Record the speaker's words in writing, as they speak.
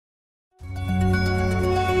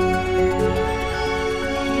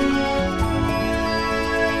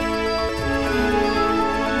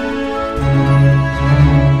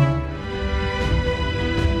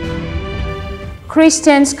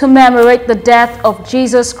Christians commemorate the death of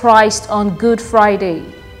Jesus Christ on Good Friday.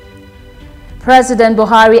 President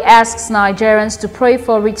Buhari asks Nigerians to pray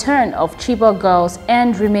for return of CHIBOK girls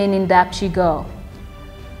and remaining DAPCHI girl.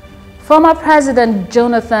 Former President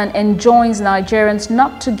Jonathan enjoins Nigerians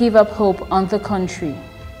not to give up hope on the country.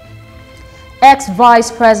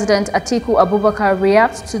 Ex-Vice President Atiku Abubakar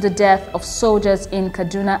reacts to the death of soldiers in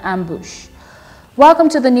Kaduna ambush. Welcome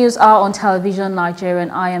to the News Hour on Television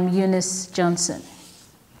Nigerian. I am Eunice Johnson.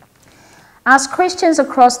 As Christians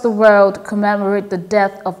across the world commemorate the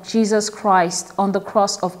death of Jesus Christ on the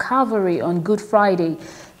cross of Calvary on Good Friday,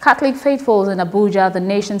 Catholic faithfuls in Abuja, the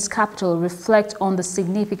nation's capital, reflect on the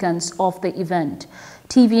significance of the event.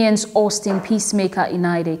 TVN's Austin Peacemaker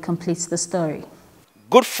Inaide completes the story.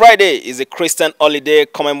 Good Friday is a Christian holiday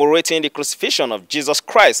commemorating the crucifixion of Jesus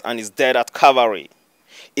Christ and his death at Calvary.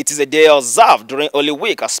 It is a day observed during Holy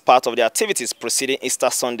Week as part of the activities preceding Easter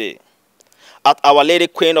Sunday. At Our Lady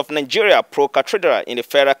Queen of Nigeria Pro Cathedral in the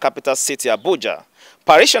federal capital city, Abuja,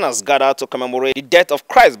 parishioners gathered to commemorate the death of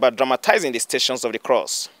Christ by dramatizing the Stations of the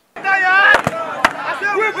Cross.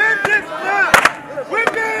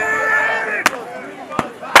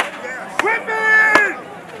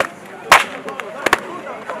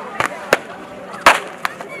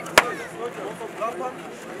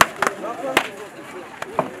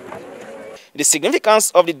 The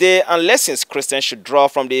significance of the day and lessons Christians should draw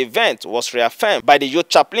from the event was reaffirmed by the youth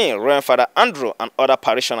chaplain, Reverend Father Andrew, and other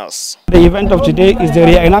parishioners. The event of today is the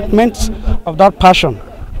reenactment of that passion,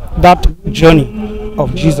 that journey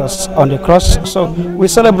of Jesus on the cross. So we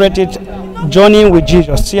celebrated journeying with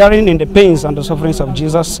Jesus, sharing in the pains and the sufferings of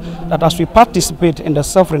Jesus, that as we participate in the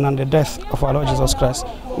suffering and the death of our Lord Jesus Christ,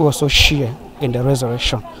 we also share in the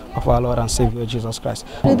resurrection of our Lord and Savior Jesus Christ.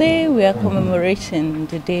 Today we are commemorating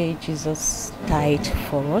the day Jesus died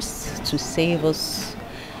for us, to save us,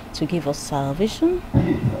 to give us salvation,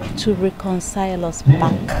 to reconcile us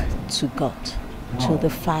back to God, to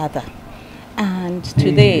the Father. And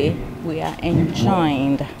today we are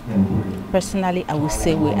enjoined, personally I would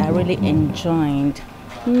say we are really enjoined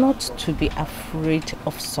not to be afraid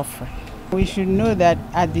of suffering. We should know that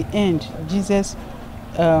at the end Jesus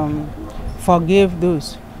forgave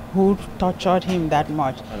those who tortured him that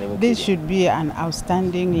much. This should be an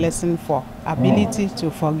outstanding lesson for ability to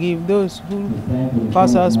forgive those who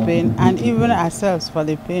cause us pain, and even ourselves for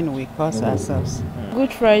the pain we cause ourselves.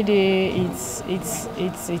 Good Friday, it's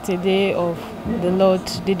a day of the Lord,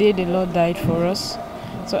 the day the Lord died for us.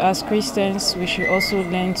 So as Christians, we should also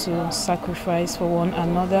learn to sacrifice for one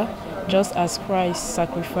another, just as Christ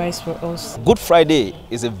sacrificed for us. Good Friday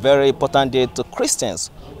is a very important day to Christians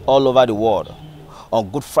all over the world. On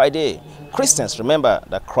Good Friday, Christians remember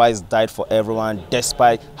that Christ died for everyone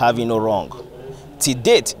despite having no wrong. To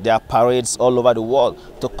date, there are parades all over the world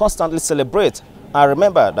to constantly celebrate and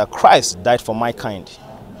remember that Christ died for mankind.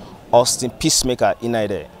 Austin Peacemaker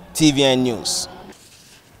Inaide, TVN News.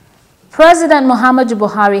 President Muhammadu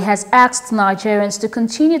Buhari has asked Nigerians to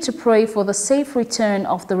continue to pray for the safe return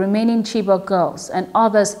of the remaining CHIBOK girls and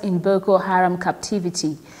others in Boko Haram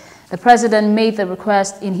captivity. The president made the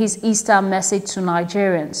request in his Easter message to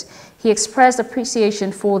Nigerians. He expressed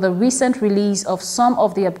appreciation for the recent release of some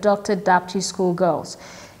of the abducted DAPCHI schoolgirls.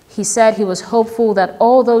 He said he was hopeful that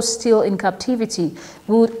all those still in captivity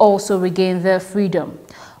would also regain their freedom.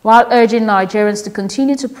 While urging Nigerians to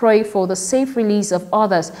continue to pray for the safe release of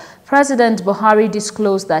others, President Buhari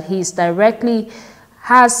disclosed that he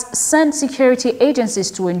has sent security agencies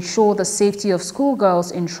to ensure the safety of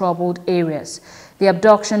schoolgirls in troubled areas. The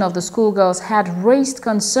abduction of the schoolgirls had raised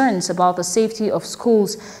concerns about the safety of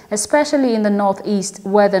schools, especially in the northeast,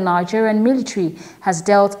 where the Nigerian military has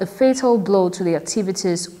dealt a fatal blow to the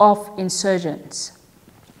activities of insurgents.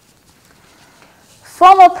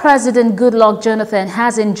 Former President Goodluck Jonathan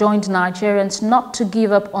has enjoined Nigerians not to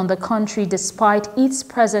give up on the country despite its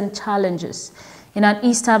present challenges. In an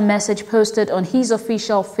Easter message posted on his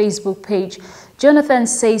official Facebook page, Jonathan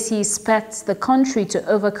says he expects the country to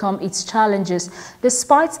overcome its challenges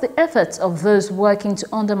despite the efforts of those working to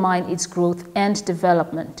undermine its growth and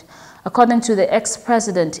development. According to the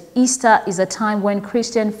ex-president, Easter is a time when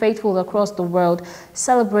Christian faithful across the world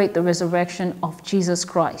celebrate the resurrection of Jesus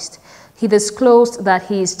Christ. He disclosed that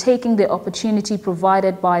he is taking the opportunity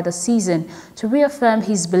provided by the season to reaffirm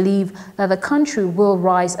his belief that the country will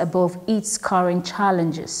rise above its current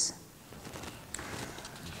challenges.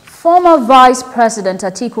 Former Vice President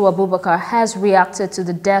Atiku Abubakar has reacted to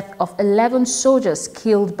the death of 11 soldiers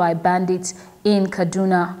killed by bandits in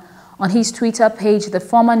Kaduna. On his Twitter page, the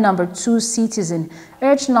former #2 citizen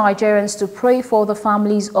urged Nigerians to pray for the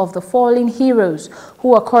families of the fallen heroes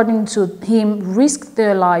who, according to him, risked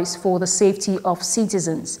their lives for the safety of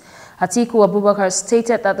citizens. Atiku Abubakar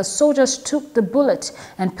stated that the soldiers took the bullet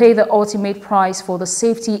and paid the ultimate price for the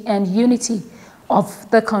safety and unity of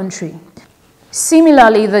the country.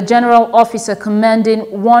 Similarly, the General Officer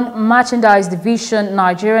commanding 1 Merchandise Division,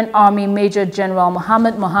 Nigerian Army Major General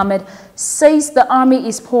Mohammed says the army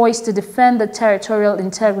is poised to defend the territorial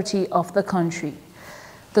integrity of the country.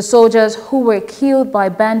 The soldiers who were killed by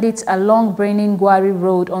bandits along Benin-Gwari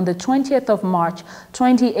Road on the 20th of March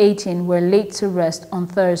 2018 were laid to rest on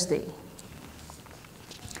Thursday.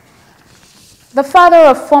 The father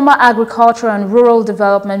of former Agriculture and Rural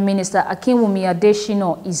Development Minister Akinwumi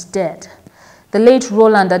Adesina is dead. The late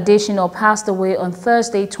Roland Adesina passed away on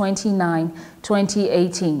Thursday, 29,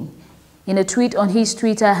 2018. In a tweet on his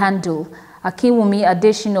Twitter handle, Akinwumi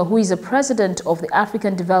Adesina, who is the president of the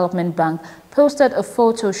African Development Bank, posted a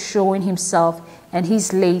photo showing himself and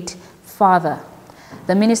his late father.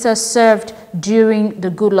 The minister served during the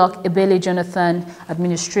Goodluck Ebele Jonathan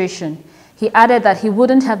administration. He added that he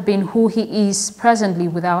wouldn't have been who he is presently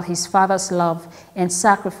without his father's love and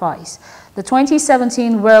sacrifice. The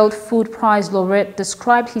 2017 World Food Prize laureate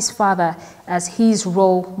described his father as his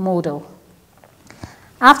role model.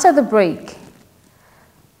 After the break,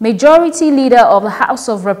 Majority Leader of the House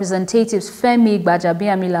of Representatives Femi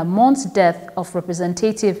Gbajabiamila mourns death of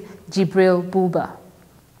Representative Jibril Buba.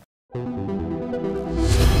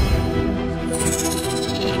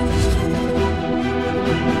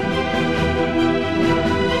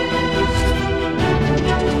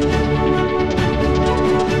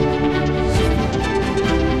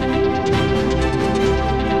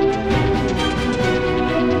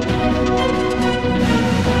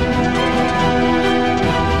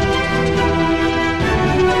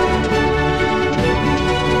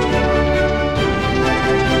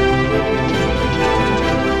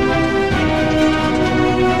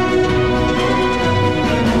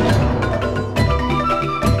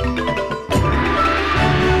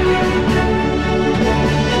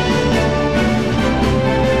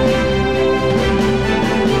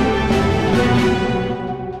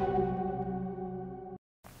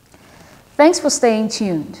 Thanks for staying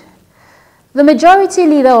tuned. The Majority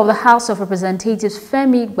Leader of the House of Representatives,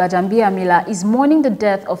 Femi Gbajabiamila, is mourning the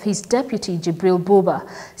death of his deputy, Jibril Buba,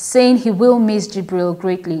 saying he will miss Jibril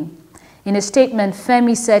greatly. In a statement,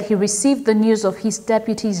 Femi said he received the news of his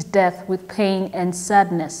deputy's death with pain and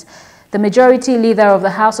sadness. The Majority Leader of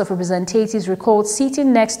the House of Representatives recalled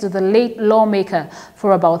sitting next to the late lawmaker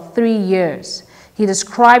for about 3 years. He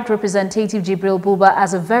described Representative Jibril Buba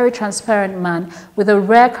as a very transparent man with a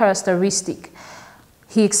rare characteristic.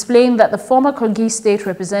 He explained that the former Kogi State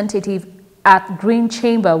representative at Green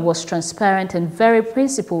Chamber was transparent and very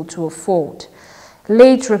principled to a fault.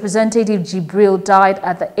 Late Representative Jibril died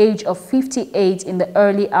at the age of 58 in the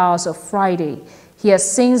early hours of Friday. He has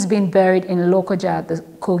since been buried in Lokoja, the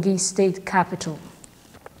Kogi State capital.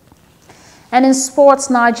 And in sports,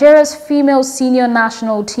 Nigeria's female senior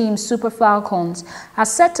national team, Super Falcons, are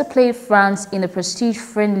set to play France in a prestige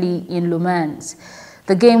friendly in Le Mans.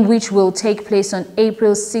 The game, which will take place on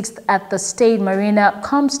April 6th at the Stade Marina,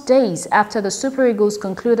 comes days after the Super Eagles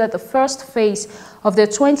concluded the first phase of their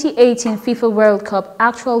 2018 FIFA World Cup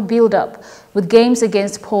actual build-up with games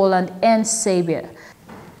against Poland and Serbia.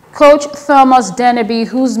 Coach Thomas Dennerby,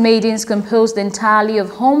 whose maidens composed entirely of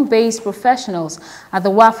home-based professionals at the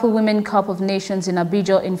Waffle Women Cup of Nations in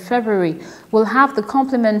Abidjan in February, will have the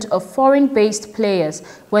complement of foreign-based players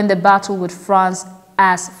when they battle with France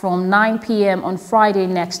as from 9 p.m. on Friday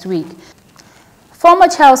next week. Former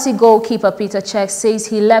Chelsea goalkeeper Peter Cech says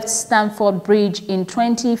he left Stamford Bridge in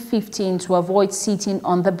 2015 to avoid sitting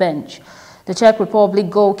on the bench. The Czech Republic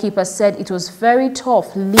goalkeeper said it was very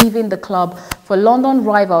tough leaving the club for London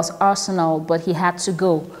rivals Arsenal, but he had to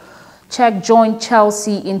go. Cech joined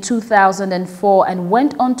Chelsea in 2004 and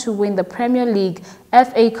went on to win the Premier League,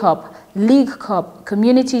 FA Cup, League Cup,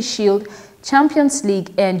 Community Shield, Champions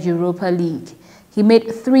League and Europa League. He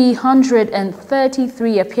made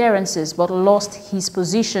 333 appearances but lost his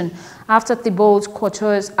position after Thibaut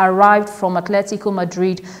Courtois arrived from Atletico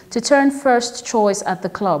Madrid to turn first choice at the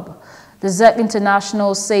club. The Czech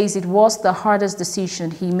international says it was the hardest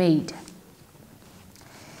decision he made.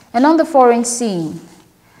 And on the foreign scene,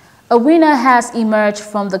 a winner has emerged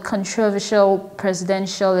from the controversial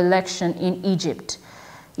presidential election in Egypt.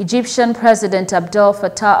 Egyptian President Abdel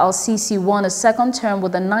Fattah al-Sisi won a second term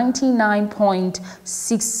with a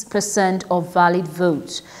 99.6% of valid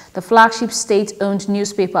votes. The flagship state-owned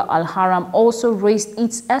newspaper Al-Haram also raised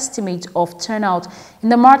its estimate of turnout in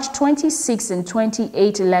the March 26 and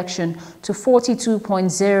 28 election to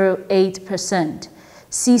 42.08%.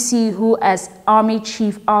 Sisi, who as army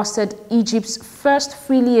chief ousted Egypt's first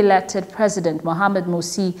freely elected president, Mohamed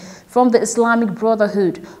Morsi, from the Islamic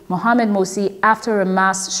Brotherhood, Mohamed Morsi, after a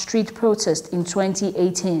mass street protest in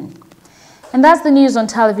 2018. And that's the news on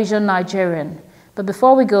television Nigerian. But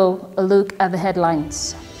before we go, a look at the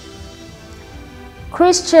headlines.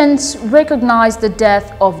 Christians recognize the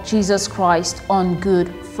death of Jesus Christ on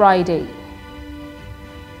Good Friday.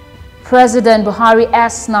 President Buhari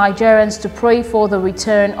asks Nigerians to pray for the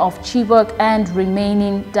return of CHIBOK and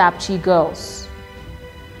remaining DAPCHI girls.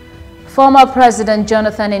 Former President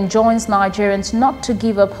Jonathan enjoins Nigerians not to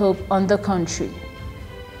give up hope on the country.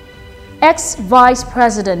 Ex-Vice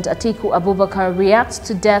President Atiku Abubakar reacts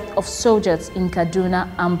to death of soldiers in Kaduna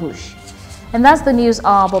ambush. And that's the news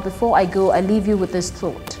hour, but before I go, I leave you with this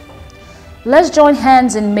thought. Let's join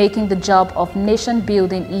hands in making the job of nation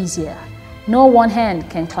building easier. No one hand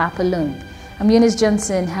can clap alone. I'm Eunice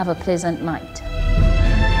Johnson. Have a pleasant night.